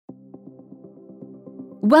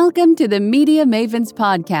Welcome to the Media Mavens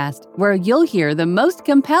podcast, where you'll hear the most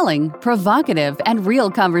compelling, provocative, and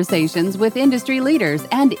real conversations with industry leaders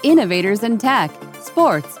and innovators in tech,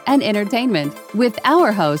 sports, and entertainment with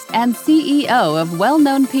our host and CEO of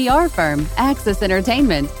well-known PR firm Axis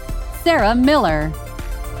Entertainment, Sarah Miller.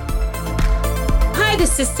 Hi,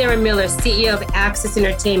 this is Sarah Miller, CEO of Axis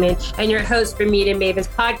Entertainment and your host for Media Mavens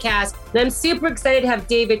podcast. And I'm super excited to have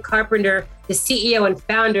David Carpenter, the CEO and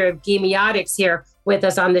founder of Gameotics, here with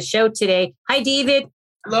us on the show today. Hi, David.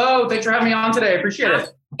 Hello. Thanks for having me on today. I appreciate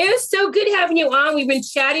it. It was so good having you on. We've been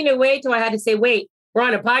chatting away till I had to say, wait, we're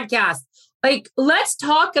on a podcast. Let's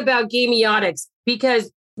talk about Gameotics,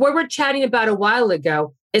 because what we're chatting about a while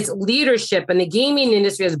ago is leadership, and the gaming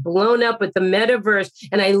industry has blown up with the metaverse.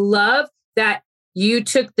 And I love that you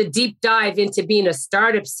took the deep dive into being a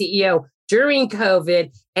startup CEO during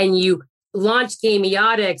COVID and you launched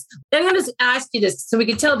Gameotics. I'm going to ask you this so we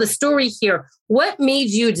can tell the story here. What made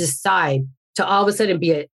you decide to all of a sudden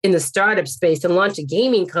be in the startup space and launch a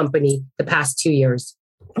gaming company the past 2 years?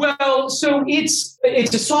 Well, so it's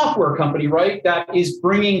a software company, right, that is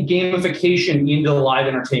bringing gamification into the live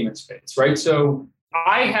entertainment space, right? So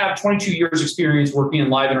I have 22 years experience working in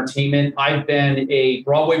live entertainment. I've been a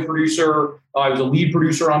Broadway producer. I was a lead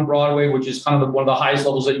producer on Broadway, which is kind of one of the highest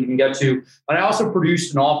levels that you can get to. And I also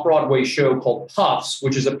produced an off-Broadway show called Puffs,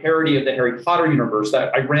 which is a parody of the Harry Potter universe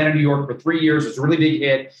that I ran in New York for 3 years. It's a really big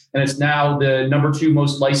hit. And it's now the number 2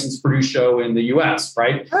 most licensed produced show in the US,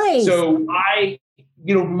 right? Nice. So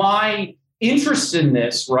my interests in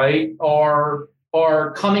this, right, are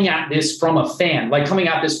coming at this from a fan, like coming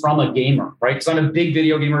at this from a gamer, right? Because I'm a big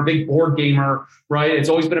video gamer, a big board gamer, right? It's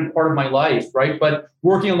always been a part of my life, right? But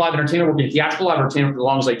working in live entertainment, working in theatrical live entertainment for as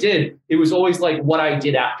long as I did, it was always like what I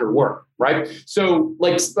did after work, right? So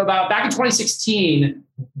about back in 2016,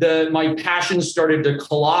 my passions started to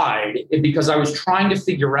collide because I was trying to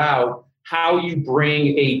figure out how you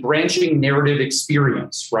bring a branching narrative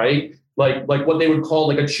experience, right? Like what they would call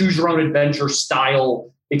like a choose your own adventure style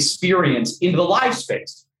experience into the live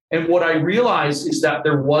space. And what I realized is that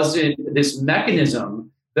there wasn't this mechanism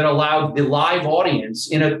that allowed the live audience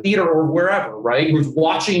in a theater or wherever, right, who's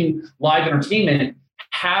watching live entertainment,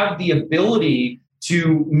 have the ability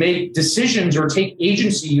to make decisions or take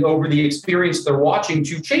agency over the experience they're watching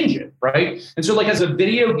to change it, right? And so as a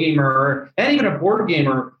video gamer and even a board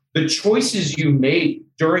gamer, the choices you make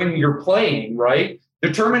during your playing, right,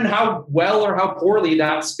 determine how well or how poorly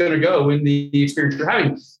that's going to go in the experience you're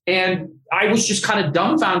having. And I was just kind of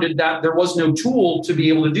dumbfounded that there was no tool to be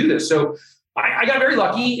able to do this. So I got very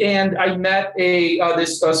lucky, and I met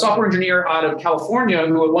this software engineer out of California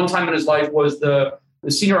who at one time in his life was the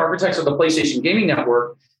senior architect of the PlayStation Gaming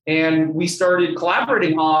Network. And we started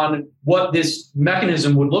collaborating on what this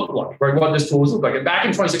mechanism would look like, right? What this tool would look like. And back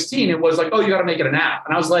in 2016, it was like, oh, you got to make it an app.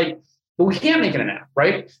 And I was like, but we can't make it an app,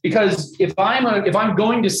 right? Because if I'm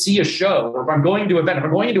going to see a show, or if I'm going to an event, if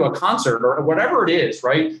I'm going to a concert or whatever it is,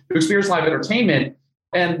 right, to experience live entertainment,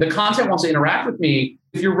 and the content wants to interact with me,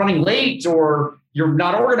 if you're running late or you're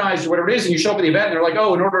not organized or whatever it is, and you show up at the event and they're like,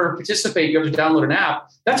 oh, in order to participate, you have to download an app.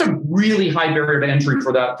 That's a really high barrier to entry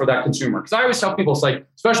for that consumer. Because I always tell people, it's like,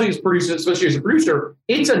 especially as a producer,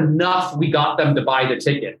 it's enough we got them to buy the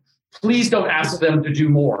ticket. Please don't ask them to do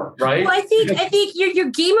more, right? Well, I think you're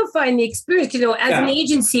gamifying the experience. As an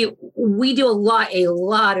agency, we do a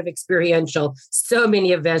lot of experiential. So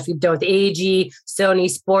many events we've done with AEG, Sony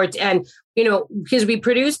Sports, and because we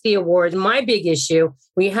produce the awards. My big issue,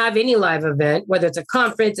 when you have any live event, whether it's a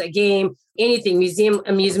conference, a game, anything, museum,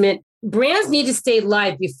 amusement, brands need to stay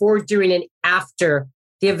live before, during, and after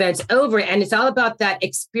the event's over. And it's all about that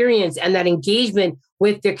experience and that engagement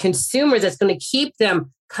with their consumers that's going to keep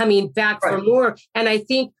them coming back for more. And I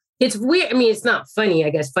think it's weird. I mean, it's not funny, I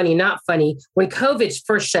guess, funny, not funny. When COVID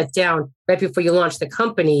first shut down, right before you launched the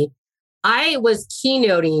company, I was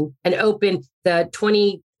keynoting and opened the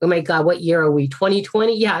what year are we?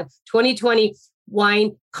 2020? Yeah, 2020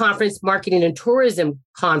 Wine Conference Marketing and Tourism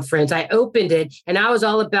Conference. I opened it, and I was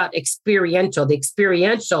all about the experiential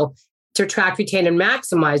to attract, retain, and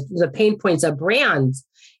maximize the pain points of brands.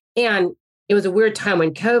 And it was a weird time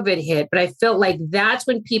when COVID hit, but I felt like that's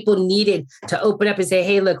when people needed to open up and say,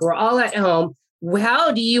 hey, look, we're all at home.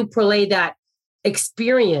 How do you parlay that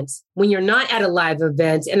experience when you're not at a live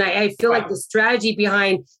event? And I feel like the strategy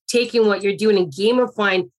behind taking what you're doing and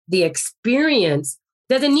gamifying the experience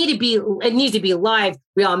doesn't need to be, it needs to be live.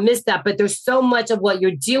 We all miss that, but there's so much of what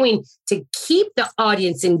you're doing to keep the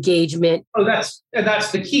audience engagement. Oh, that's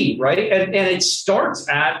the key, right? And it starts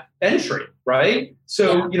at entry, right?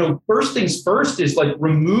 So, first things first is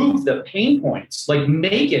remove the pain points,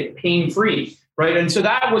 make it pain-free. right? And so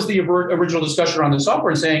that was the original discussion around the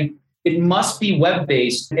software, and saying it must be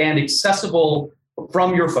web-based and accessible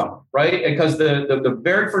from your phone, right? Because the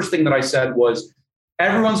very first thing that I said was,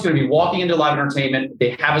 everyone's going to be walking into live entertainment.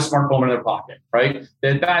 They have a smartphone in their pocket, right?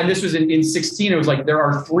 And this was in 16. It was like, there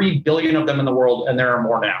are 3 billion of them in the world, and there are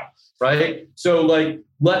more now, right? So like,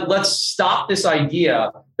 let's stop this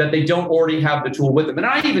idea that they don't already have the tool with them. And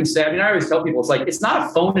I even say, I always tell people, it's like, it's not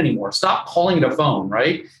a phone anymore. Stop calling it a phone,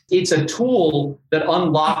 right? It's a tool that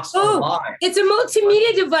unlocks our lives. It's a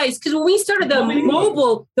multimedia device. Because when we started the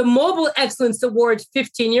mobile excellence awards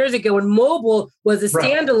 15 years ago, when mobile was a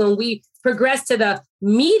standalone, we progressed to the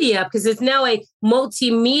media, because it's now a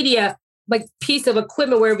multimedia like piece of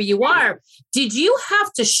equipment wherever you are. Did you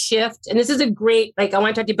have to shift? And this is a great, I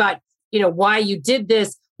want to talk to you about, why you did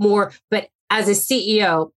this more, but as a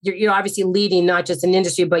CEO, you're obviously leading not just an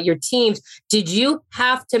industry, but your teams. Did you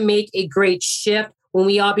have to make a great shift when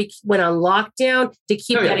we all went on lockdown to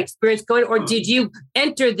keep that experience going? Or did you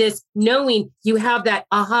enter this knowing you have that,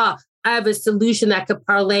 I have a solution that could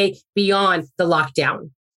parlay beyond the lockdown?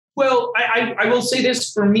 Well, I will say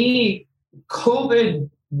this, for me, COVID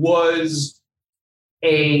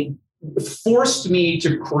forced me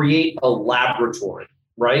to create a laboratory,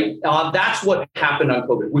 right? That's what happened on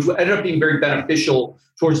COVID, which ended up being very beneficial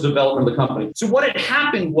towards the development of the company. So what had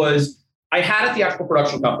happened was, I had a theatrical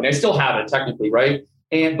production company. I still have it technically, right?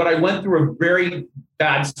 But I went through a very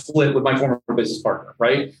bad split with my former business partner,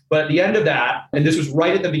 right? But at the end of that, and this was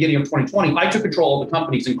right at the beginning of 2020, I took control of the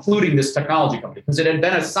companies, including this technology company, because it had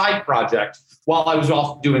been a side project while I was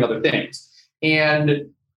off doing other things. And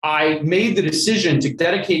I made the decision to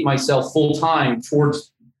dedicate myself full time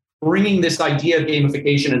towards bringing this idea of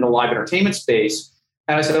gamification in the live entertainment space.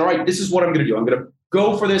 And I said, all right, this is what I'm going to do. I'm going to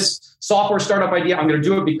go for this software startup idea. I'm going to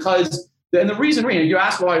do it because, and the reason, you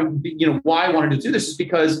asked why I wanted to do this, is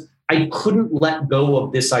because I couldn't let go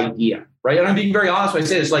of this idea, right? And I'm being very honest when I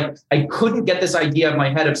say this, like, I couldn't get this idea in my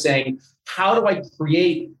head of saying, how do I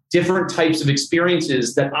create different types of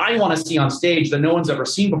experiences that I want to see on stage that no one's ever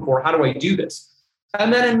seen before? How do I do this?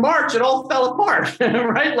 And then in March, it all fell apart,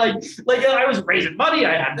 right? Like I was raising money,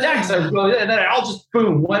 I had decks, and then it all just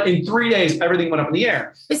boom, in 3 days, everything went up in the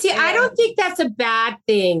air. But see, I don't think that's a bad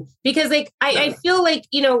thing, because I feel like,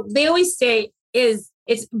 they always say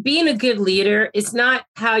it's being a good leader. It's not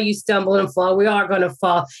how you stumble and fall. We are going to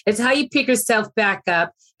fall. It's how you pick yourself back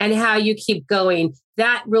up and how you keep going.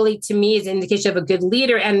 That really, to me, is an indication of a good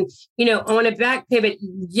leader. And, I want to back pivot.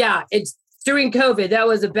 Yeah, it's during COVID, that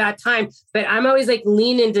was a bad time, but I'm always like,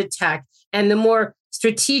 lean into tech. And the more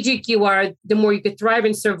strategic you are, the more you could thrive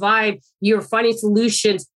and survive. You're finding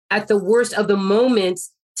solutions at the worst of the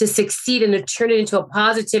moments to succeed and to turn it into a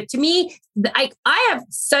positive. To me, I have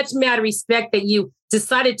such mad respect that you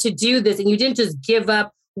decided to do this and you didn't just give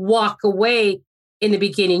up, walk away in the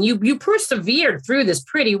beginning. You persevered through this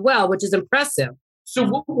pretty well, which is impressive.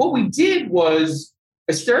 So what we did was,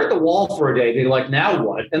 I stared at the wall for a day. They're like, now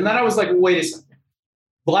what? And then I was like, wait a second.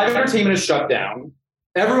 Live entertainment is shut down.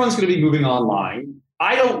 Everyone's going to be moving online.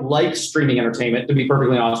 I don't like streaming entertainment, to be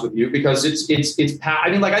perfectly honest with you, because I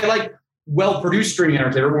like well-produced streaming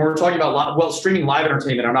entertainment. When we're talking about streaming live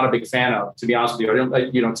entertainment, I'm not a big fan of, to be honest with you. I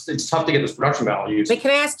don't, it's tough to get this production value. But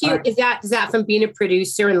can I ask you, is that from being a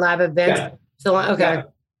producer in live events? Yeah. So, okay.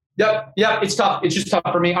 Yeah. Yep. It's tough. It's just tough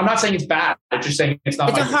for me. I'm not saying it's bad. I'm just saying it's not.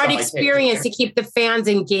 It's a hard experience to keep the fans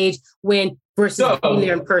engaged versus being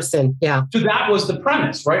there in person. Yeah. So that was the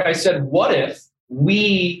premise, right? I said, what if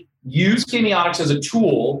we use Gamiotics as a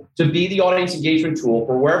tool to be the audience engagement tool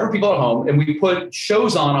for wherever people are at home, and we put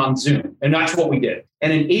shows on Zoom, and that's what we did.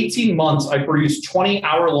 And in 18 months, I produced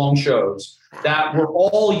 20-hour-long shows that were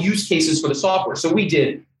all use cases for the software. So we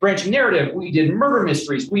did branching narrative, we did murder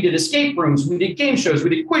mysteries, we did escape rooms, we did game shows, we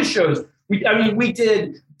did quiz shows, we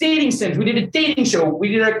did dating sims, we did a dating show, we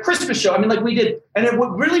did a Christmas show. And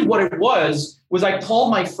what it was I called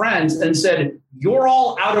my friends and said, you're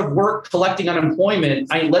all out of work collecting unemployment.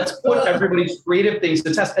 Let's put everybody's creative things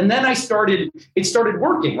to test. And then it started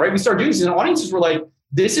working, right? We started doing this, and audiences were like,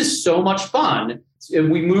 this is so much fun.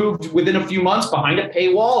 And we moved within a few months behind a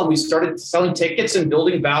paywall, and we started selling tickets and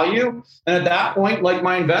building value. And at that point,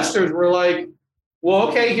 my investors were like, well,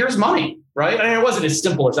 okay, here's money, right? And it wasn't as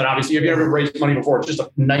simple as that. Obviously, if you ever raised money before, it's just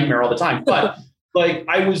a nightmare all the time. But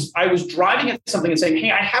I was driving at something and saying,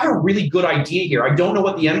 hey, I have a really good idea here. I don't know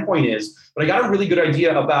what the endpoint is, but I got a really good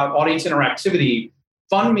idea about audience interactivity.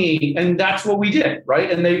 Fund me. And that's what we did,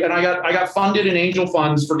 right? And I got funded in angel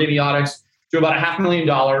funds for Gamiotics to about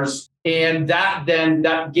 $500,000. And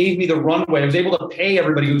that gave me the runway. I was able to pay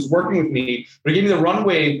everybody who was working with me, but it gave me the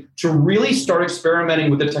runway to really start experimenting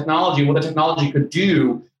with the technology, what the technology could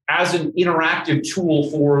do as an interactive tool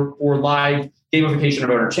for live gamification of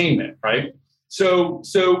entertainment, right? So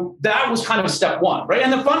that was kind of step one, right?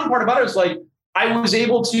 And the fun part about it is like, I was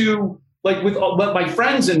able to, like with my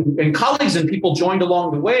friends and colleagues and people joined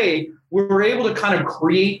along the way, we were able to kind of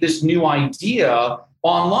create this new idea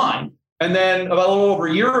online. And then about a little over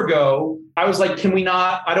a year ago, I was like, can we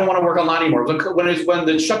not, I don't want to work online anymore. When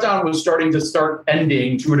the shutdown was starting to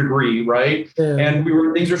ending to a degree, right? Yeah. And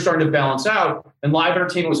things were starting to balance out and live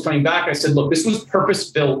entertainment was coming back. I said, look, this was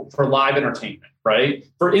purpose built for live entertainment, right?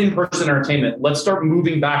 For in-person entertainment. Let's start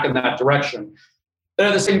moving back in that direction. And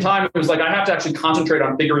at the same time, it was like, I have to actually concentrate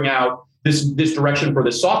on figuring out this direction for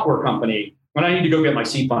this software company, and I need to go get my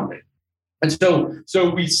seed funding. And so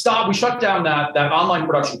we shut down that online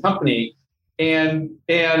production company, and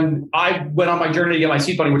I went on my journey to get my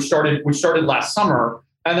seed funding, which started last summer.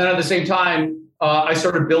 And then at the same time, I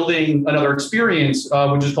started building another experience,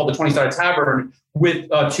 which is called the 20-Sided Tavern, with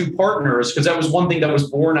two partners, because that was one thing that was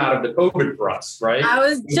born out of the COVID for us, right? I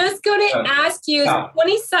was just going to ask you,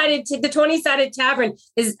 the 20-Sided Tavern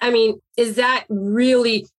is that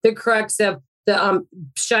really the crux of the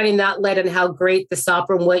shining that light on how great the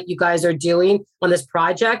software and what you guys are doing on this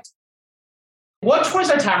project? What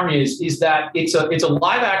 20-Sided Tavern is that it's a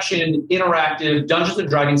live action, interactive Dungeons and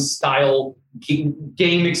Dragons style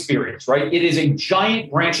game experience, right? It is a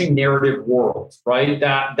giant branching narrative world, right?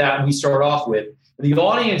 That we start off with. The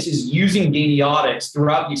audience is using Gamiotics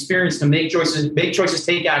throughout the experience to make choices,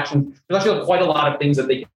 take action. There's actually quite a lot of things that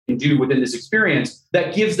they can do within this experience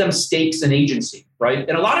that gives them stakes and agency, right?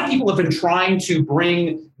 And a lot of people have been trying to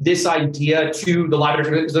bring this idea to the live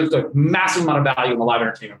entertainment because there's a massive amount of value in the live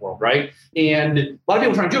entertainment world, right? And a lot of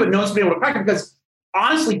people are trying to do it. No one's been able to crack it because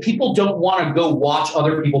honestly, people don't want to go watch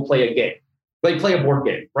other people play a game, like play a board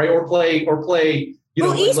game, right? Or play.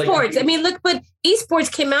 Esports. But esports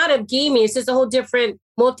came out of gaming. It's just a whole different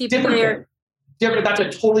multiplayer. Different. That's a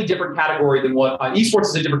totally different category than what esports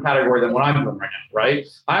is a different category than what I'm doing right now, right?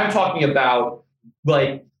 I'm talking about,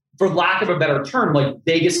 like, for lack of a better term, like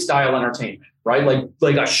Vegas style entertainment, right?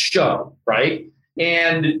 Like a show, right?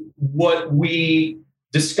 And what we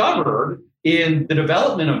discovered in the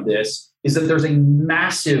development of this is that there's a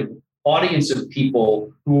massive audience of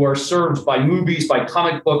people who are served by movies, by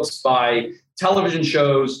comic books, by television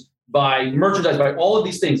shows, by merchandise, by all of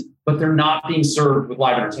these things, but they're not being served with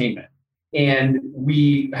live entertainment. And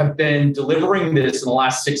we have been delivering this in the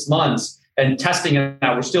last 6 months and testing it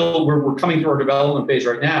out. We're coming through our development phase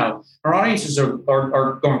right now. Our audiences are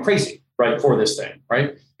going crazy, right, for this thing,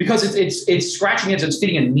 right? Because it's scratching it, it's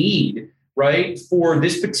feeding a need, right, for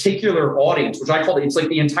this particular audience, which I call it's like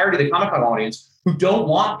the entirety of the Comic-Con audience, who don't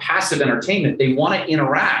want passive entertainment. They want to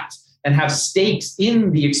interact and have stakes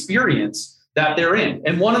in the experience that they're in.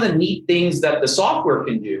 And one of the neat things that the software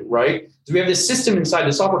can do, right, is we have this system inside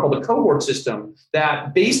the software called the cohort system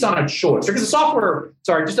that based on a choice, because the software,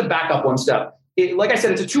 just to back up one step, like I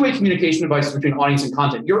said, it's a two-way communication device between audience and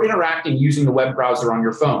content. You're interacting using the web browser on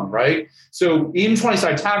your phone, right? So in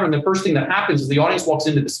 20-Sided Tavern, the first thing that happens is the audience walks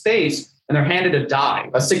into the space and they're handed a die,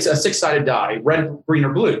 a six-sided die, red, green,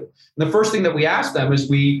 or blue. And the first thing that we ask them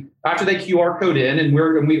is after they QR code in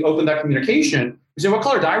and we open that communication, we say, what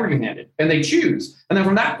color die were you handed? And they choose. And then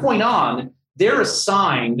from that point on, they're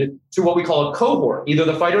assigned to what we call a cohort, either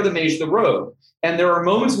the fighter, the mage, the rogue. And there are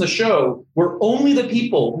moments in the show where only the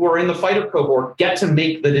people who are in the fighter cohort get to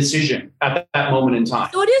make the decision at that moment in time.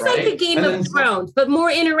 So it is like the Game of Thrones, but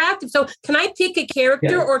more interactive. So can I pick a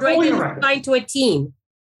character or do I get assigned to a team?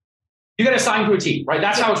 You get assigned to a team, right?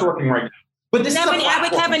 That's how it's working right now. But this have an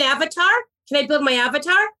avatar? Can I build my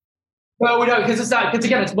avatar? Well, we don't, because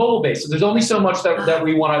again, it's mobile based. So there's only so much that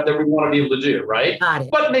we want to be able to do, right? Got it.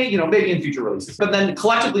 But maybe in future releases. But then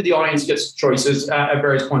collectively, the audience gets choices at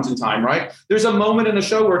various points in time, right? There's a moment in the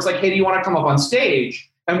show where it's like, hey, do you want to come up on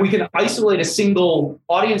stage? And we can isolate a single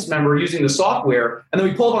audience member using the software, and then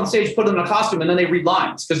we pull them on stage, put them in a costume, and then they read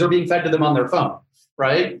lines because they're being fed to them on their phone,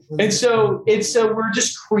 right? Mm-hmm. And so we're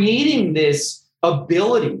just creating this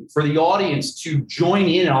ability for the audience to join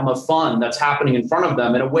in on the fun that's happening in front of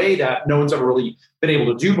them in a way that no one's ever really been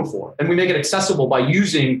able to do before. And we make it accessible by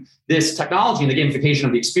using this technology and the gamification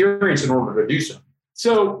of the experience in order to do so.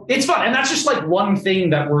 So it's fun. And that's just like one thing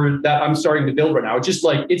that I'm starting to build right now. It's just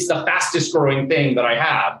like, it's the fastest growing thing that I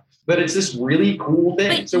have, but it's this really cool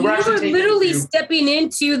thing. But so we're actually literally stepping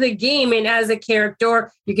into the game, and as a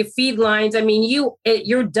character, you can feed lines. I mean,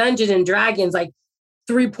 you're Dungeons and Dragons, like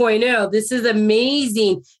 3.0. This is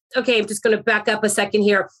amazing. Okay, I'm just going to back up a second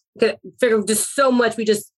here. I figure just so much we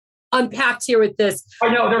just unpacked here with this.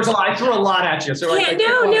 I know there's a lot. I threw a lot at you. So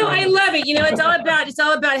I love it. It's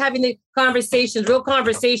all about having the conversations, real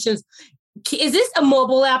conversations. is this a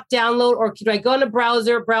mobile app download, or can I go on a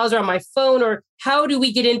browser on my phone, or how do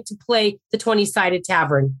we get into play the 20-sided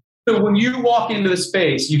tavern? So when you walk into the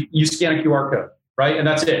space, you scan a QR code, right? And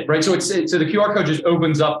that's it, right? So so the QR code just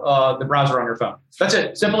opens up the browser on your phone. That's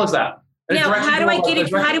it. Simple as that. And now, how do we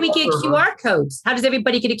get QR codes? How does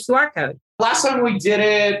everybody get a QR code? Last time we did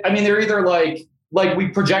it, I mean, they're either like we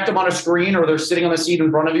project them on a screen, or they're sitting on the seat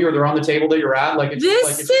in front of you, or they're on the table that you're at.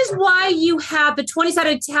 This is why you have the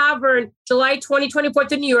 20-sided tavern, July 2024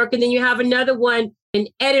 in New York, and then you have another one in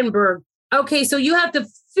Edinburgh. Okay, so you have to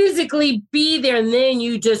physically be there, and then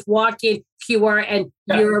you just walk in QR, and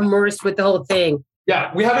you're immersed with the whole thing.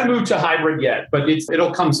 Yeah, we haven't moved to hybrid yet, but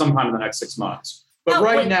it'll come sometime in the next 6 months. But So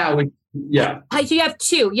you have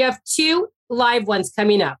two. You have two live ones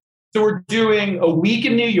coming up. So we're doing a week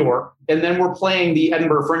in New York, and then we're playing the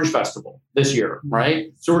Edinburgh Fringe Festival this year,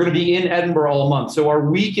 right? So we're going to be in Edinburgh all month. So our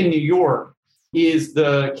week in New York is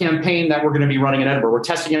the campaign that we're going to be running in Edinburgh. We're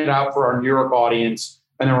testing it out for our New York audience,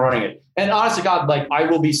 and then we're running it. And honest to God, I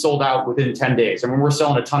will be sold out within 10 days. I mean, we're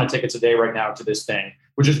selling a ton of tickets a day right now to this thing,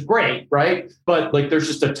 which is great, right? But there's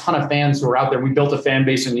just a ton of fans who are out there. We built a fan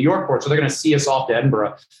base in New York for it, so they're going to see us off to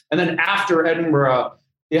Edinburgh. And then after Edinburgh,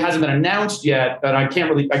 it hasn't been announced yet, and I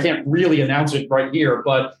can't really announce it right here,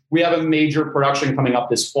 but we have a major production coming up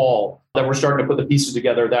this fall that we're starting to put the pieces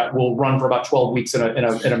together that will run for about 12 weeks in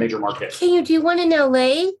a major market. Do you want in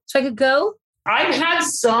LA so I could go? I've had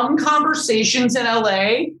some conversations in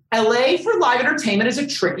LA. LA for live entertainment is a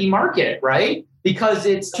tricky market, right? Because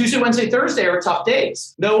it's Tuesday, Wednesday, Thursday are tough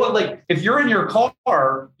days. If you're in your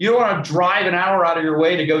car, you don't want to drive an hour out of your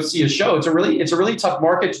way to go see a show. It's a really tough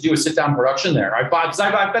market to do a sit down production there. I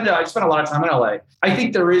spent a lot of time in LA. I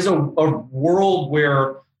think there is a world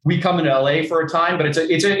where we come into LA for a time, but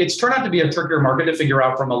it's turned out to be a trickier market to figure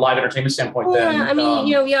out from a live entertainment standpoint. We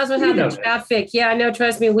also have the traffic. Yeah, no,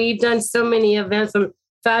 trust me, we've done so many events from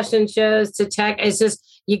fashion shows to tech. It's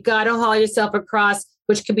just, you got to haul yourself across,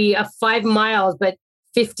 which could be 5 miles, but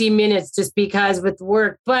 50 minutes just because with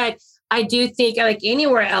work. But I do think, like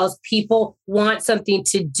anywhere else, people want something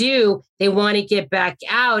to do. They want to get back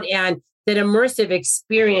out, and that immersive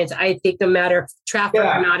experience, I think no matter traffic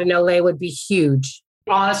or not in LA, would be huge.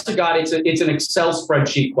 Honest to God, it's an Excel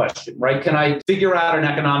spreadsheet question, right? Can I figure out an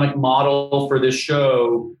economic model for this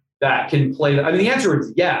show that can play that? I mean, the answer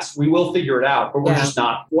is yes, we will figure it out, but we're just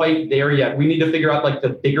not quite there yet. We need to figure out the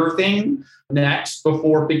bigger thing next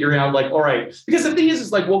before figuring out all right. Because the thing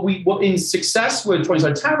is what in success with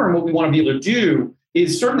 20-sided tavern, what we want to be able to do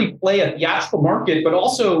is certainly play a theatrical market, but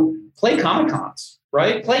also play Comic-Cons,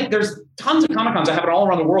 right? There's tons of Comic-Cons that happen all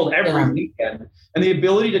around the world every weekend. And the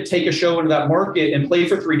ability to take a show into that market and play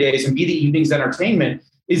for 3 days and be the evening's entertainment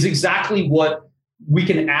is exactly what we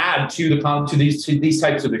can add to these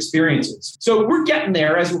types of experiences. So we're getting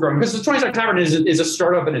there as we're growing, because the 20-sided tavern is a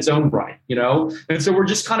startup in its own right, And so we're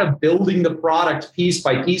just kind of building the product piece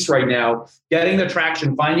by piece right now, getting the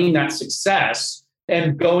traction, finding that success,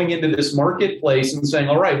 and going into this marketplace and saying,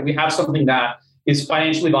 all right, we have something that is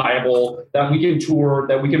financially viable, that we can tour,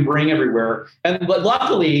 that we can bring everywhere. And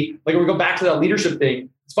luckily, we go back to that leadership thing,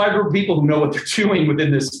 it's by a group of people who know what they're doing within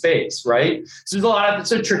this space, right? So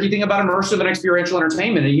it's a tricky thing about immersive and experiential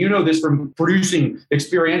entertainment. And you know this from producing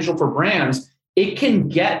experiential for brands, it can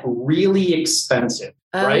get really expensive.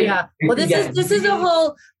 Right? Yeah. Well, this is a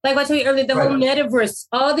whole, like I told you earlier, whole metaverse.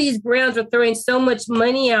 All these brands are throwing so much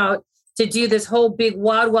money out to do this whole big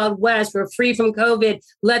wild, wild west. We're free from COVID.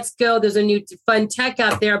 Let's go. There's a new fun tech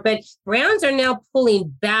out there. But brands are now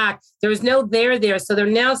pulling back. There's no there. So they're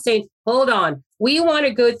now saying, hold on. We want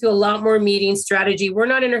to go through a lot more meeting strategy. We're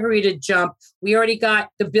not in a hurry to jump. We already got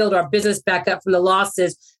to build our business back up from the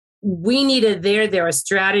losses. We need a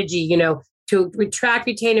strategy, to attract,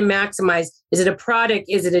 retain, and maximize. Is it a product?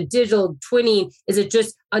 Is it a digital twinning? Is it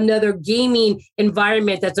just another gaming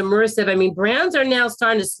environment that's immersive? I mean, brands are now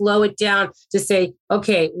starting to slow it down to say,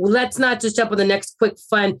 okay, well, let's not just jump on the next quick,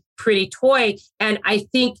 fun, pretty toy. And I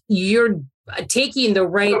think you're taking the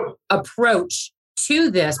right approach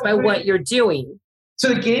to this by what you're doing. So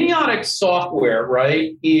the Gamiotic software,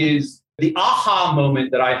 right, is the aha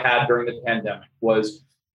moment that I had during the pandemic was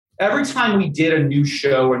every time we did a new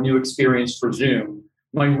show, a new experience for Zoom,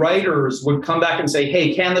 my writers would come back and say,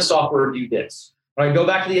 hey, can the software do this? And I'd go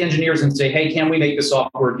back to the engineers and say, hey, can we make the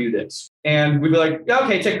software do this? And we'd be like, yeah,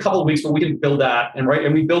 okay, take a couple of weeks, but we can build that. And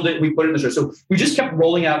we build it, we put it in the show. So we just kept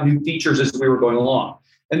rolling out new features as we were going along.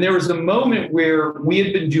 And there was a moment where we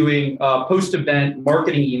had been doing post-event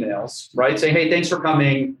marketing emails, right? Say, hey, thanks for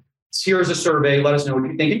coming. Here's a survey. Let us know what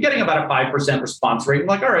you think. And getting about a 5% response rate. I'm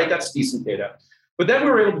like, all right, that's decent data. But then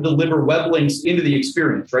we were able to deliver web links into the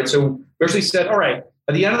experience, right? So we actually said, all right,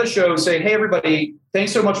 at the end of the show, say, hey, everybody,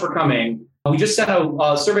 thanks so much for coming. We just sent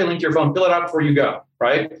a survey link to your phone. Fill it out before you go,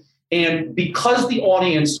 right? And because the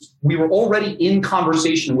audience, we were already in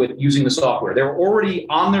conversation with using the software. They were already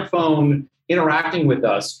on their phone interacting with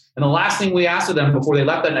us. And the last thing we asked of them before they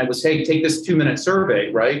left that night was, hey, take this 2-minute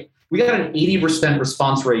survey, right? We got an 80%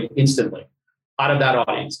 response rate instantly out of that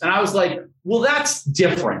audience. And I was like, well, that's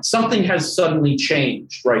different. Something has suddenly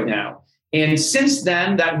changed right now. And since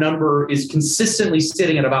then, that number is consistently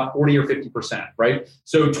sitting at about 40 or 50%, right?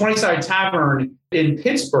 So 20-Sided Tavern in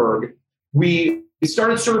Pittsburgh, we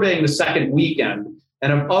started surveying the second weekend.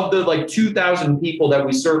 And of the 2,000 people that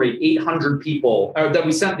we surveyed, 800 people that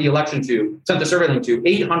we sent the survey link to,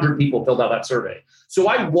 800 people filled out that survey. So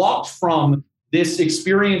I walked from this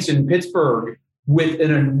experience in Pittsburgh with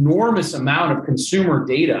an enormous amount of consumer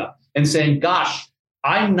data and saying, gosh,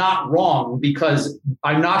 I'm not wrong because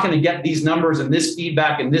I'm not going to get these numbers and this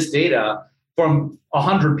feedback and this data from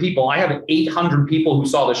 100 people. I have 800 people who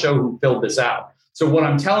saw the show who filled this out. So what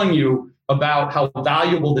I'm telling you about how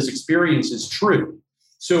valuable this experience is true.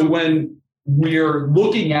 So when we're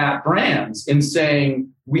looking at brands and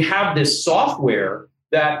saying we have this software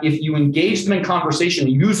that if you engage them in conversation,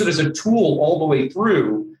 use it as a tool all the way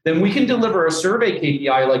through, then we can deliver a survey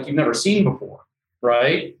KPI like you've never seen before,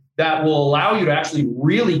 right? That will allow you to actually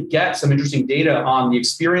really get some interesting data on the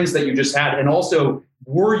experience that you just had. And also,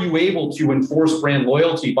 were you able to enforce brand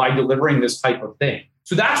loyalty by delivering this type of thing?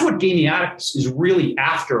 So that's what Gaming Addicts is really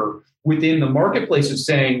after within the marketplace of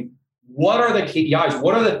saying, what are the KPIs?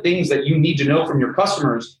 What are the things that you need to know from your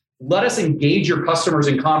customers? Let us engage your customers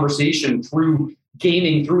in conversation through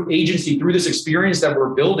gaming, through agency, through this experience that we're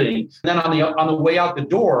building. And then on the way out the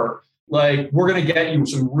door, we're going to get you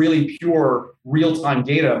some really pure real-time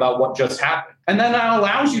data about what just happened. And then that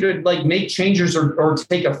allows you to make changes or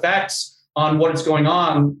take effects on what is going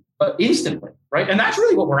on instantly, right? And that's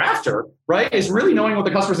really what we're after, right? Is really knowing what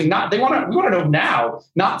the customers think. We want to know now,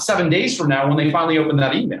 not 7 days from now when they finally open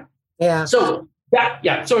that email. Yeah. So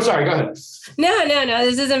So sorry, go ahead. No.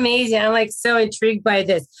 This is amazing. I'm so intrigued by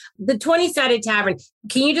this. The 20-Sided Tavern,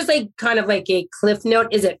 can you just kind of a cliff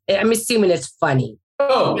note? I'm assuming it's funny.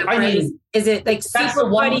 Oh, I mean, is it that's super the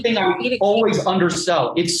one funny? thing I always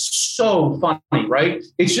undersell. It's so funny, right?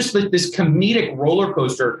 It's just this comedic roller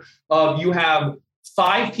coaster of you have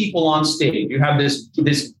 5 people on stage. You have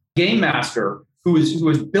this game master who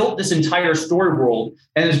has built this entire story world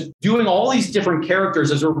and is doing all these different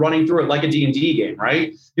characters as we're running through it like a D&D game,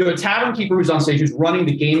 right? You have a tavern keeper who's on stage who's running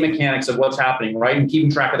the game mechanics of what's happening, right? And keeping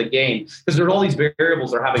track of the game because there's all these variables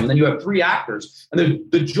that are happening. And then you have 3 actors. And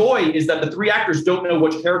the joy is that the 3 actors don't know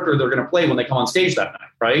which character they're going to play when they come on stage that night,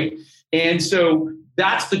 right? And so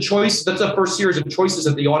that's the choice. That's the first series of choices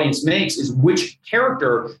that the audience makes is which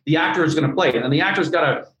character the actor is going to play. And then the actor's got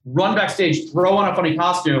to run backstage, throw on a funny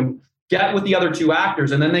costume, get with the other 2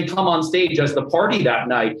 actors, and then they come on stage as the party that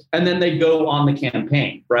night, and then they go on the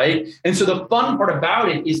campaign, right? And so the fun part about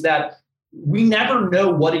it is that we never know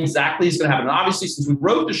what exactly is going to happen. And obviously, since we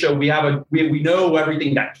wrote the show, we know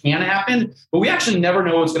everything that can happen, but we actually never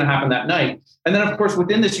know what's going to happen that night. And then, of course,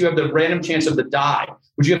 within this, you have the random chance of the die,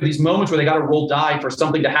 which you have these moments where they got to roll die for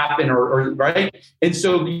something to happen, or right? And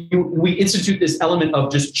so we institute this element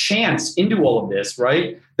of just chance into all of this,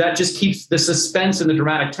 right? That just keeps the suspense and the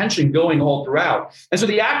dramatic tension going all throughout. And so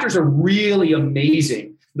the actors are really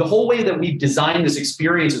amazing. The whole way that we've designed this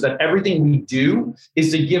experience is that everything we do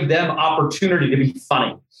is to give them opportunity to be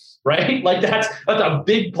funny, right? That's a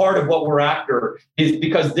big part of what we're after, is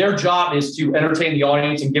because their job is to entertain the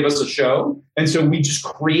audience and give us a show. And so we just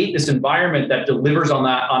create this environment that delivers on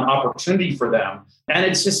opportunity for them. And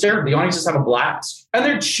it's hysterical. The audience just have a blast. And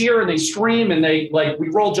they cheer and they scream and we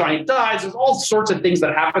roll giant dice. There's all sorts of things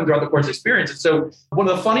that happen throughout the course of the experience. And so one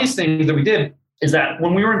of the funniest things that we did is that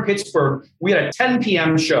when we were in Pittsburgh, we had a 10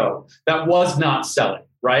 p.m. show that was not selling,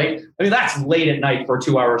 right? I mean, that's late at night for a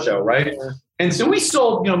 2-hour show, right? Yeah. And so we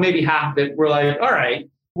sold, maybe half of it. We're like, all right,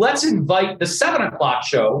 let's invite the 7 o'clock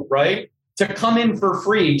show, right, to come in for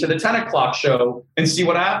free to the 10 o'clock show and see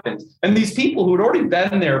what happens. And these people who had already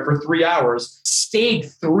been there for 3 hours stayed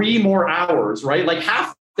 3 more hours, right?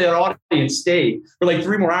 Half their audience stayed for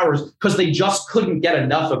 3 more hours because they just couldn't get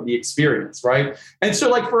enough of the experience, right? And so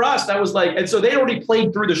for us, that was and so they already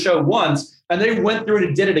played through the show once and they went through it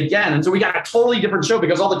and did it again. And so we got a totally different show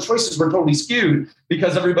because all the choices were totally skewed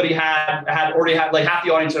because everybody had already had half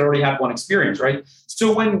the audience had already had one experience, right?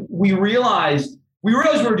 So when we realized we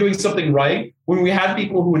were doing something right when we had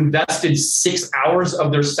people who invested 6 hours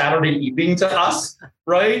of their Saturday evening to us,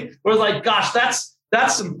 right? We're like, gosh, that's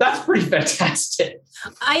pretty fantastic.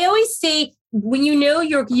 I always say when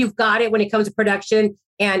you've got it when it comes to production,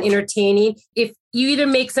 and entertaining. If you either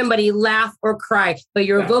make somebody laugh or cry, but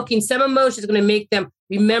you're evoking some emotion that's going to make them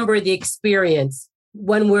remember the experience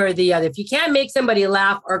one way or the other. If you can't make somebody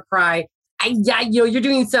laugh or cry, you're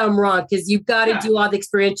doing something wrong, because you've got to do all the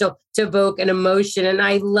experiential to evoke an emotion. And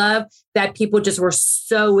I love that people just were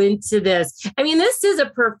so into this. I mean, this is a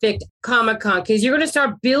perfect Comic-Con, because you're going to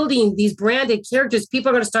start building these branded characters. People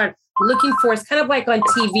are going to start looking for. It's kind of like on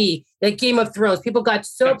TV, like Game of Thrones. People got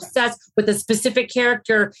so obsessed with a specific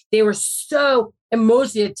character. They were so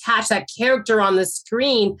emotionally attached to that character on the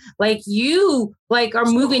screen. Like you are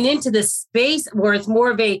moving into the space where it's more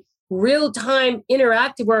of a real-time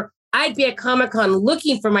interactive, where I'd be at Comic-Con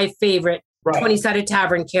looking for my favorite 20-sided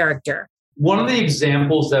tavern character. One of the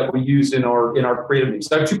examples that we use in our creative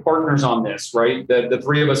meetings, I have two partners on this, right? The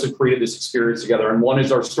three of us have created this experience together, and one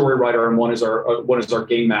is our story writer, and one is our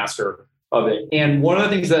game master of it. And one of the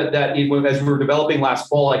things that as we were developing last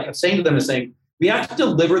fall, I kept saying to them, we have to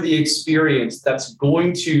deliver the experience that's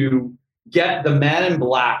going to get the man in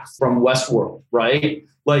black from Westworld, right?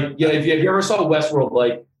 Like, if you ever saw Westworld,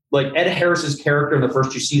 like Ed Harris's character in the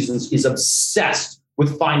first two seasons is obsessed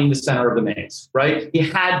with finding the center of the maze, right? He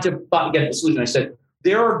had to get the solution. I said,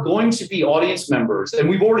 there are going to be audience members, and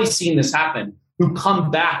we've already seen this happen, who come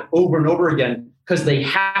back over and over again because they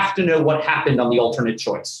have to know what happened on the alternate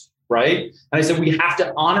choice, right? And I said, we have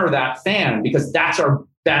to honor that fan, because that's our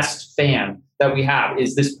best fan that we have,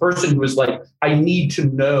 is this person who is like, I need to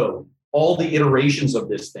know all the iterations of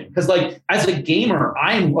this thing. Because as a gamer,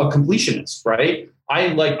 I'm a completionist, right?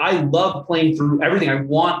 I love playing through everything. I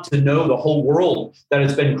want to know the whole world that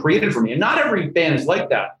has been created for me. And not every fan is like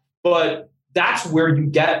that, but that's where you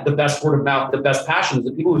get the best word of mouth, the best passion,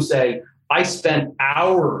 the people who say, I spent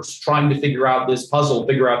hours trying to figure out this puzzle,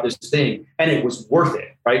 figure out this thing, and it was worth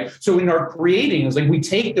it, right? So in our creating, it's like we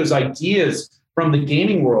take those ideas from the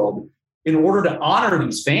gaming world in order to honor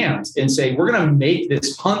these fans and say, we're going to make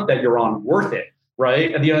this hunt that you're on worth it,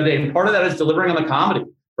 right? At the end of the day, and part of that is delivering on the comedy,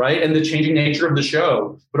 right? And the changing nature of the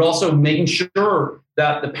show, but also making sure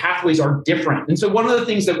that the pathways are different. And so one of the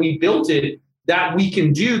things that we built it that we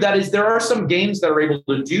can do, that is, there are some games that are able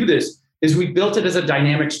to do this, is we built it as a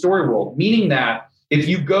dynamic story world, meaning that if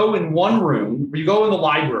you go in one room, you go in the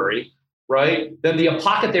library, right? Then the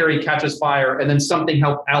apothecary catches fire, and then something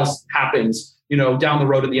else happens, down the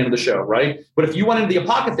road at the end of the show, right? But if you went into the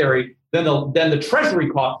apothecary, then the treasury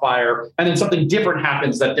caught fire, and then something different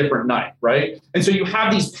happens that different night, right? And so you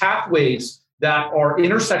have these pathways that are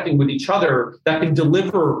intersecting with each other that can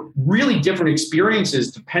deliver really different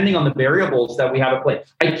experiences depending on the variables that we have at play.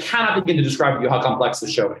 I cannot begin to describe to you how complex the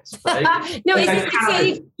show is, right? No,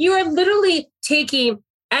 you are literally taking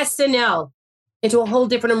SNL into a whole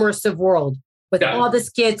different immersive world with all the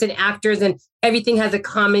skits and actors, and everything has a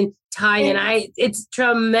common tie, and it's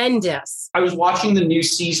tremendous. I was watching the new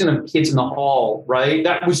season of Kids in the Hall, right?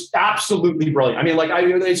 That was absolutely brilliant. I mean,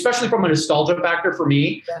 especially from a nostalgia factor for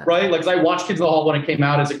me, right? Like, I watched Kids in the Hall when it came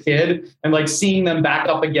out as a kid, and seeing them back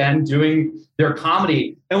up again doing their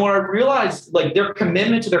comedy. And when I realized their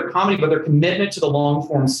commitment to their comedy, but their commitment to the long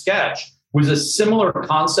form sketch was a similar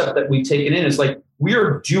concept that we've taken in. Is we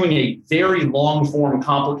are doing a very long form,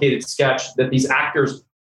 complicated sketch that these actors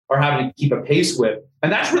are having to keep a pace with.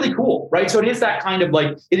 And that's really cool, right? So it is that kind of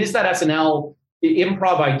it is that SNL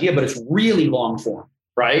improv idea, but it's really long form,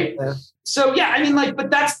 right? Yeah. So I mean,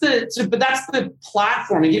 but that's the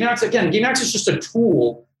platform. And GameX is just a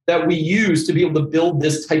tool that we use to be able to build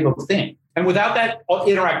this type of thing. And without that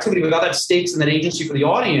interactivity, without that stakes and that agency for the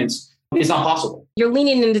audience, it's not possible. You're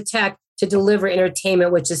leaning into tech to deliver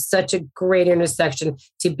entertainment, which is such a great intersection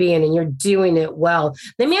to be in, and you're doing it well.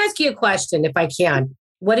 Let me ask you a question, if I can.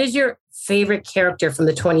 What is your favorite character from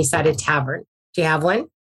the 20-sided tavern? Do you have one?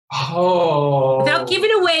 Oh, without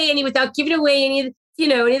giving away any of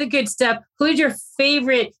the good stuff, who is your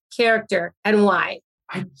favorite character and why?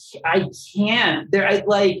 I can't.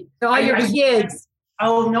 All your kids.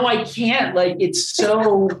 Oh no, I can't. It's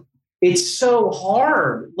so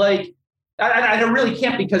hard. I really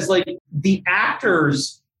can't, because the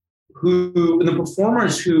actors and the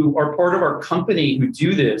performers who are part of our company who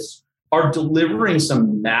do this are delivering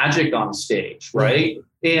some magic on stage, right?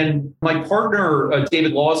 And my partner,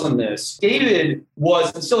 David Laws, on this. David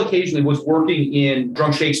was, and still occasionally, was working in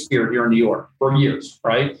Drunk Shakespeare here in New York for years,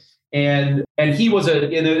 right? And he was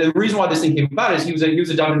and the reason why this thing came about is he was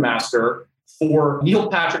a dungeon master for Neil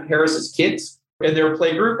Patrick Harris's kids in their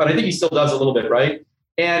play group, and I think he still does a little bit, right?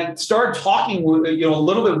 And started talking, a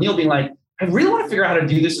little bit with Neil, being like, I really want to figure out how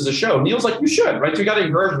to do this as a show. Neil's like, you should, right? So you got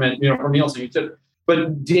encouragement, from Neil, so you should.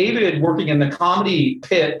 But David, working in the comedy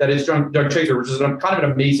pit that is Drunk Shakespeare, which is kind of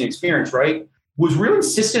an amazing experience, right, was really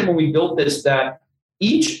insistent when we built this that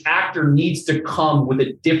each actor needs to come with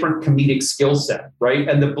a different comedic skill set, right?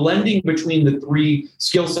 And the blending between the three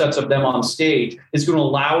skill sets of them on stage is going to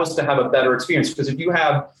allow us to have a better experience. Because if you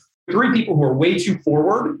have three people who are way too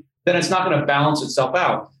forward, then it's not going to balance itself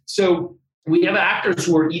out. So we have actors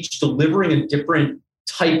who are each delivering a different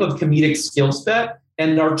type of comedic skill set.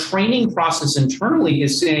 And our training process internally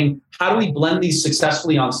is saying, how do we blend these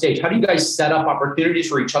successfully on stage? How do you guys set up opportunities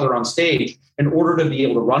for each other on stage in order to be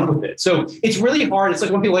able to run with it? So it's really hard. It's like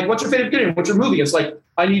when people are like, what's your favorite video? What's your movie? It's like,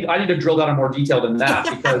 I need to drill down in more detail than that,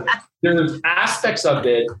 because there's aspects of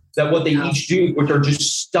it that what they each do, which are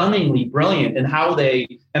just stunningly brilliant in how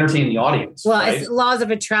they entertain the audience. Well, right? It's laws of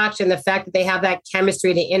attraction. The fact that they have that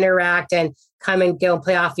chemistry to interact and come and go and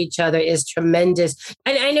play off each other is tremendous.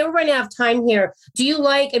 And I know we're running out of time here. Do you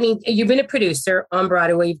you've been a producer on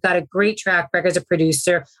Broadway. You've got a great track record as a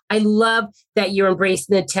producer. I love that you're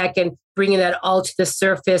embracing the tech and bringing that all to the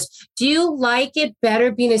surface. Do you like it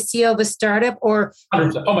better being a CEO of a startup or?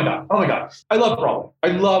 100%. Oh my God. I love Broadway. I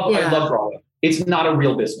love Broadway. It's not a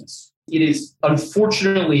real business. It is,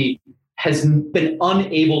 unfortunately, has been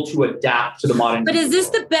unable to adapt to the modern. But is this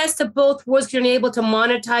the best of both worlds? You're able to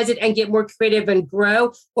monetize it and get more creative and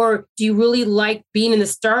grow, or do you really like being in the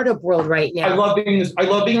startup world right now? I love being in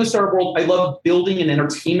the startup world. I love building an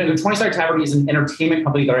entertainment. The 20-Sided Tavern is an entertainment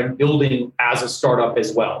company that I'm building as a startup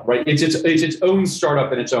as well, right? It's its own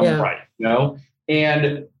startup in its own right, you know.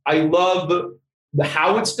 And I love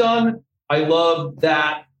how it's done. I love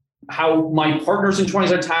that how my partners in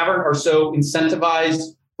 20-Sided Tavern are so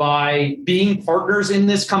incentivized by being partners in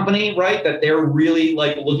this company, right? That they're really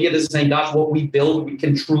like looking at this and saying, gosh, what we build, we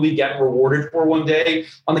can truly get rewarded for one day.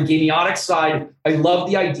 On the Gamiotic side, I love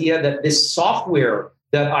the idea that this software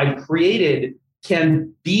that I've created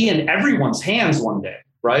can be in everyone's hands one day,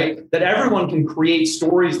 right? That everyone can create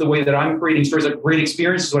stories the way that I'm creating stories, like great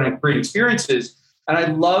experiences when I create experiences. And I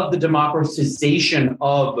love the democratization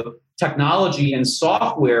of technology and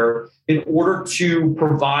software in order to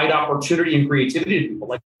provide opportunity and creativity to people.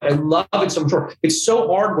 Like, I love it so much. It's so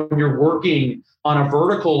hard when you're working on a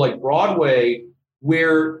vertical like Broadway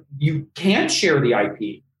where you can't share the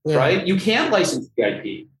IP, right? You can't license the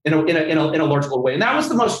IP in a logical way. And that was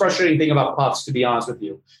the most frustrating thing about Puffs, to be honest with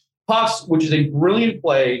you. Puffs, which is a brilliant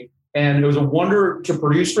play, and it was a wonder to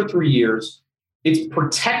produce for 3 years. It's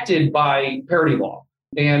protected by parody law.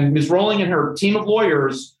 And Ms. Rowling and her team of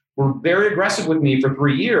lawyers were very aggressive with me for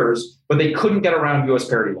 3 years, but they couldn't get around U.S.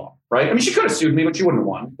 parody law, right? I mean, she could have sued me, but she wouldn't have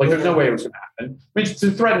won. Like, there's no way it was going to happen. I mean, she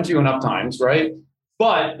threatened to enough times, right?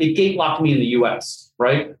 But it gate locked me in the U.S.,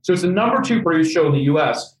 right? So it's the number 2 produced show in the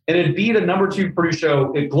U.S., and it'd be the number 2 produced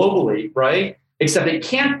show globally, right? Except it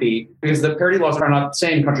can't be because the parody laws are not the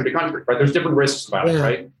same country to country, right? There's different risks about it,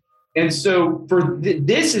 right? And so for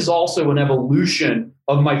this is also an evolution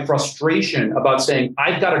of my frustration about saying,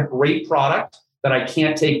 I've got a great product that I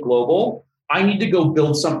can't take global. I need to go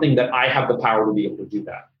build something that I have the power to be able to do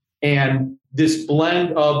that. And this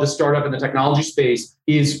blend of the startup and the technology space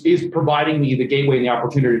is providing me the gateway and the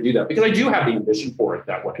opportunity to do that, because I do have the ambition for it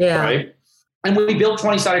that way, right? And when we built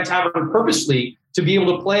 20-Sided Tavern purposely to be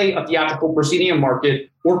able to play a theatrical proscenium market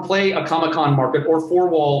or play a Comic-Con market or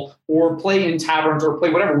four-wall or play in taverns or play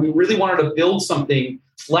whatever, we really wanted to build something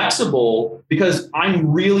flexible, because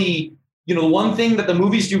I'm really, you know, one thing that the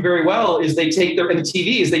movies do very well is and the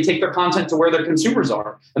TV is they take their content to where their consumers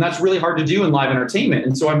are. And that's really hard to do in live entertainment.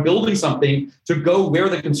 And so I'm building something to go where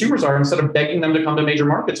the consumers are instead of begging them to come to major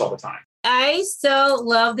markets all the time. I so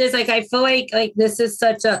love this. Like, I feel like this is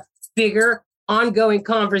such a bigger ongoing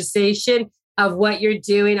conversation of what you're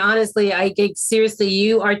doing. Honestly, I think seriously,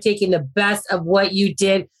 you are taking the best of what you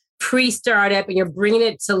did pre-startup and you're bringing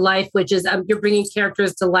it to life, which is you're bringing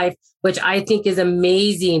characters to life, which I think is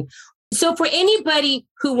amazing. So for anybody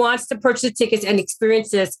who wants to purchase tickets and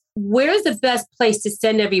experience this, where's the best place to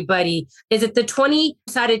send everybody? Is it the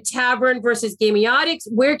 20-Sided Tavern versus Gamiotics?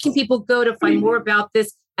 Where can people go to find more about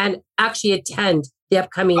this and actually attend the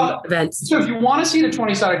upcoming events? So if you want to see the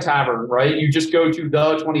 20-Sided Tavern, right, you just go to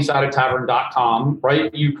the20sidedtavern.com,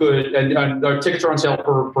 right? You could, and our tickets are on sale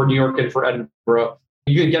for New York and for Edinburgh.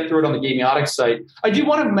 You can get through it on the Gamiotics site. I do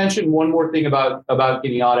want to mention one more thing about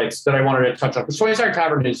Gamiotics that I wanted to touch on. The 20-Sided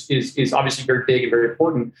Tavern is obviously very big and very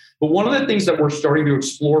important. But one of the things that we're starting to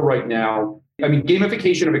explore right now, I mean,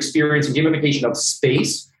 gamification of experience and gamification of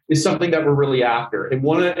space is something that we're really after.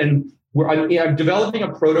 I'm developing a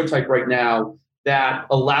prototype right now that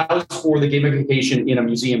allows for the gamification in a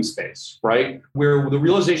museum space, right? Where the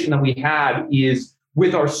realization that we had is,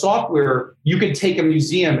 with our software, you could take a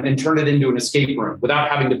museum and turn it into an escape room without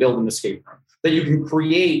having to build an escape room. That you can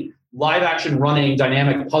create live action running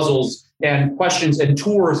dynamic puzzles and questions and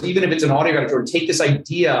tours, even if it's an audio guided tour, take this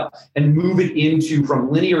idea and move it into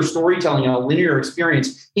from linear storytelling and a linear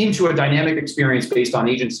experience into a dynamic experience based on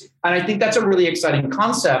agency. And I think that's a really exciting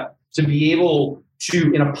concept to be able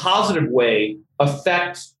to, in a positive way,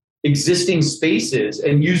 affect existing spaces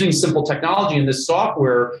and using simple technology in this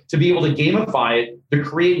software to be able to gamify it to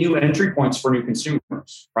create new entry points for new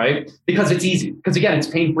consumers, right? Because it's easy. Because again, it's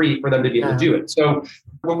pain-free for them to be able to do it. So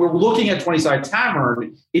when we're looking at 20-Sided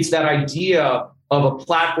Tavern, it's that idea of a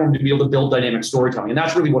platform to be able to build dynamic storytelling. And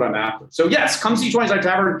that's really what I'm after. So yes, come see 20-Sided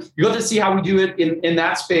Tavern. You'll have to see how we do it in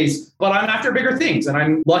that space. But I'm after bigger things. And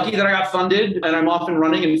I'm lucky that I got funded and I'm off and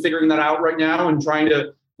running and figuring that out right now and trying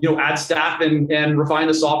to add staff and refine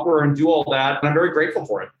the software and do all that. And I'm very grateful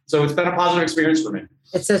for it. So it's been a positive experience for me.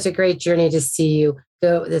 It's such a great journey to see you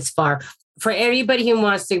go this far. For everybody who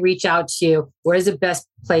wants to reach out to you, where's the best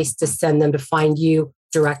place to send them to find you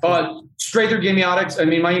directly? Straight through Gameotics. I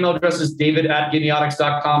mean, my email address is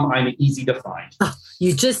david@gameotics.com. I'm easy to find. Oh,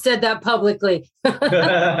 you just said that publicly.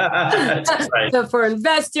 That's right. So for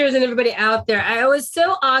investors and everybody out there, it was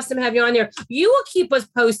so awesome to have you on here. You will keep us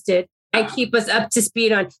posted and keep us up to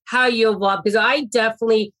speed on how you evolve, because I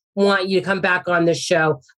definitely want you to come back on the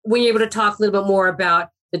show when you're able to talk a little bit more about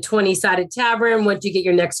the 20-Sided Tavern, once you get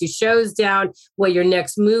your next few shows down, what your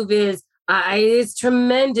next move is. It's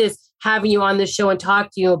tremendous having you on the show and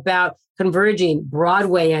talk to you about converging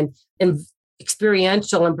Broadway and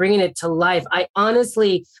experiential and bringing it to life. I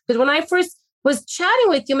honestly, because when I first was chatting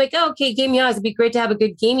with you, I'm like, oh, okay, Gaming Odds, it'd be great to have a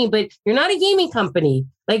good gaming, but you're not a gaming company.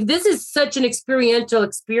 Like, this is such an experiential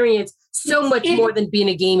experience, so much more than being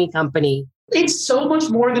a gaming company. It's so much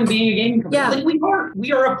more than being a gaming company. Yeah. Like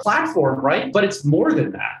we are a platform, right? But it's more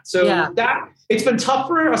than that. So that it's been tough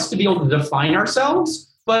for us to be able to define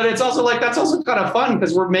ourselves, but it's also like, that's also kind of fun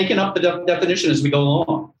because we're making up the definition as we go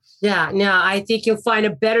along. Yeah, no, I think you'll find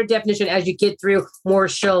a better definition as you get through more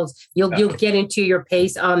shows. You'll get into your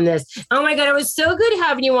pace on this. Oh my God, it was so good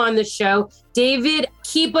having you on the show. David,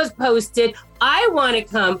 keep us posted. I want to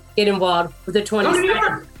come get involved with the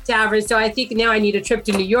 20-Sided Tavern. So I think now I need a trip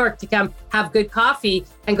to New York to come have good coffee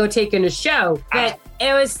and go take in a show. But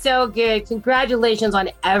it was so good. Congratulations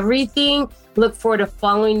on everything. Look forward to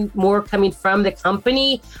following more coming from the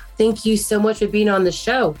company. Thank you so much for being on the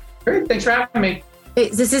show. Great. Thanks for having me.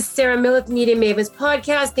 This is Sarah Millett, Media Mavens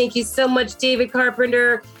Podcast. Thank you so much, David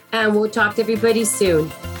Carpenter, and we'll talk to everybody soon.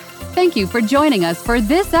 Thank you for joining us for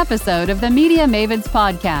this episode of the Media Mavens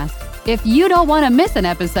Podcast. If you don't want to miss an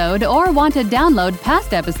episode or want to download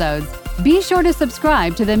past episodes, be sure to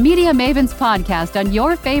subscribe to the Media Mavens Podcast on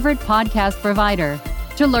your favorite podcast provider.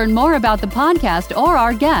 To learn more about the podcast or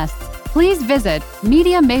our guests, please visit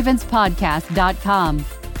MediaMavensPodcast.com.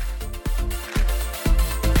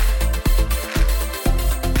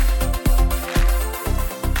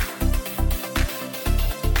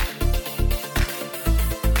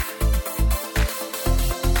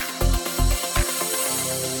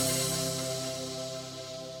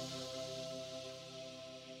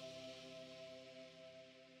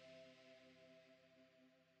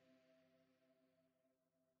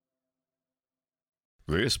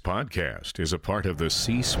 This podcast is a part of the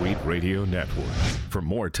C-Suite Radio Network. For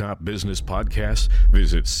more top business podcasts,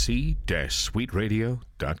 visit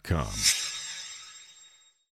c-suiteradio.com.